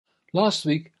Last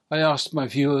week I asked my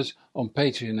viewers on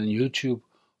Patreon and YouTube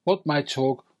what my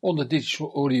talk on the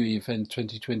Digital Audio Event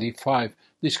 2025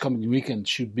 this coming weekend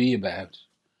should be about.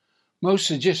 Most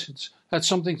suggestions had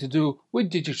something to do with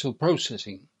digital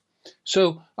processing,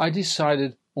 so I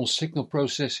decided on signal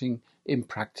processing in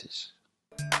practice.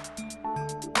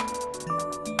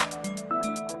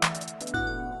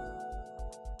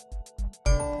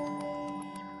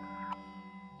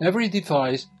 Every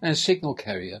device and signal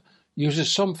carrier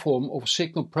uses some form of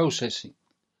signal processing.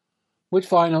 With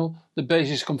vinyl, the bass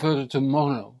is converted to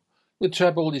mono. The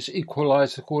treble is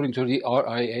equalized according to the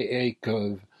RIAA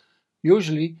curve.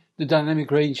 Usually, the dynamic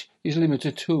range is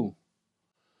limited too.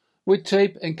 With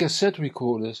tape and cassette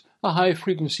recorders, a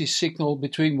high-frequency signal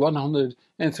between 100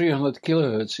 and 300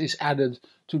 kHz is added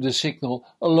to the signal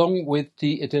along with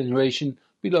the attenuation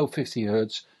below 50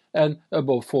 Hz and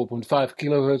above 4.5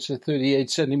 kHz at 38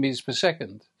 cm per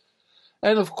second.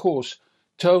 And of course,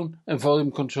 tone and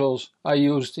volume controls are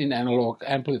used in analog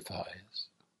amplifiers.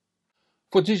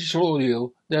 For digital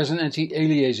audio, there's an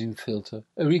anti-aliasing filter,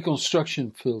 a reconstruction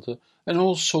filter, and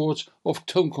all sorts of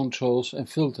tone controls and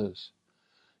filters.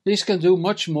 These can do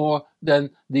much more than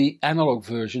the analog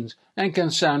versions and can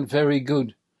sound very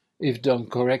good, if done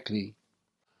correctly.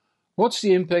 What's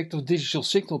the impact of digital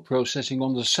signal processing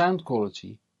on the sound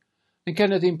quality? And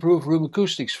can it improve room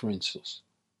acoustics, for instance?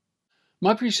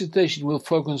 My presentation will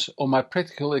focus on my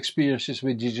practical experiences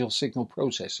with digital signal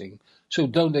processing, so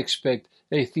don't expect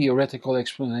a theoretical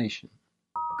explanation.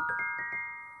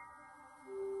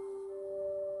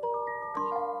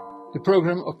 The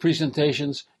program of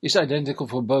presentations is identical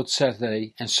for both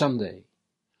Saturday and Sunday.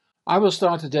 I will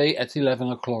start the day at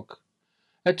 11 o'clock.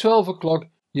 At 12 o'clock,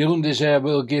 Jeroen Dessert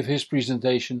will give his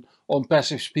presentation on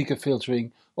passive speaker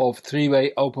filtering of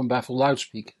three-way open baffle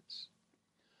loudspeakers.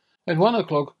 At 1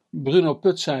 o'clock, Bruno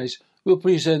Putzijs will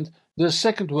present the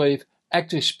second wave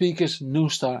active speakers new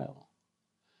style.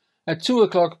 At 2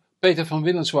 o'clock, Peter van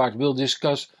Willenswaard will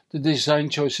discuss the design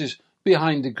choices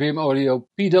behind the Grim Audio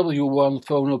PW1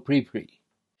 Phono Pre-Pre.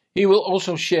 He will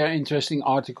also share interesting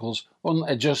articles on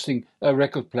adjusting a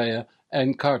record player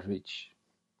and cartridge.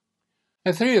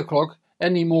 At 3 o'clock,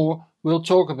 Andy Moore will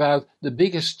talk about the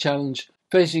biggest challenge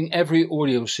facing every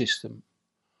audio system.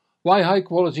 Why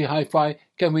high-quality hi-fi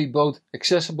can be both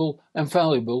accessible and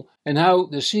valuable, and how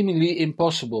the seemingly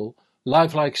impossible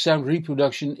lifelike sound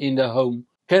reproduction in the home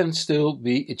can still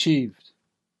be achieved.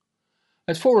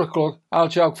 At 4 o'clock,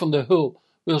 Aalt-Jouk van der Hul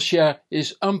will share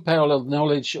his unparalleled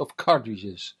knowledge of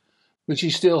cartridges, which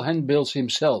he still hand-builds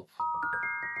himself.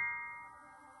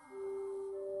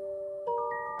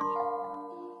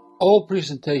 All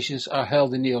presentations are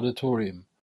held in the auditorium.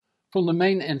 From the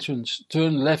main entrance,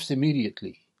 turn left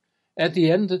immediately. At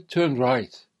the end, turn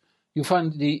right. You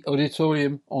find the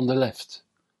auditorium on the left.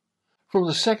 From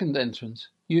the second entrance,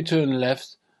 you turn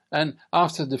left, and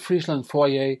after the Friesland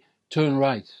foyer, turn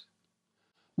right.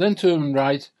 Then turn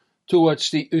right towards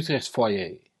the Utrecht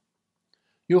foyer.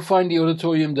 You'll find the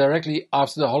auditorium directly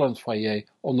after the Holland foyer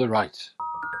on the right.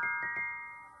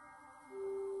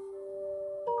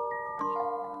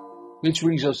 Which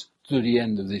brings us to the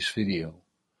end of this video.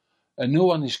 A new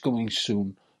one is coming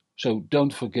soon, so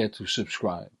don't forget to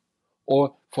subscribe.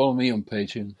 Or follow me on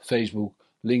Patreon, Facebook,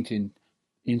 LinkedIn,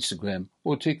 Instagram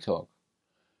or TikTok.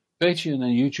 Patreon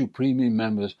and YouTube Premium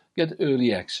members get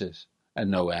early access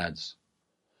and no ads.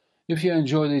 If you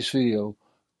enjoy this video,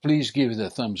 please give it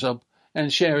a thumbs up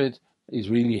and share it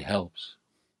really helps.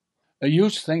 A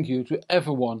huge thank you to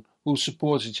everyone who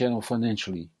supports the channel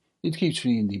financially. It keeps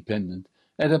me independent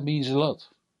and that means a lot.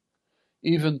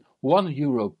 Even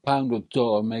 €1, pound or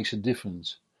dollar makes a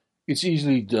difference. It's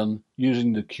easily done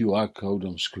using the QR code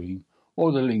on screen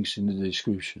or the links in the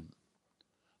description.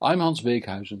 I'm Hans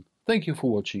Beekhuizen, thank you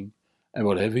for watching, and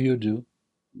whatever you do,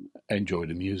 enjoy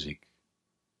the music.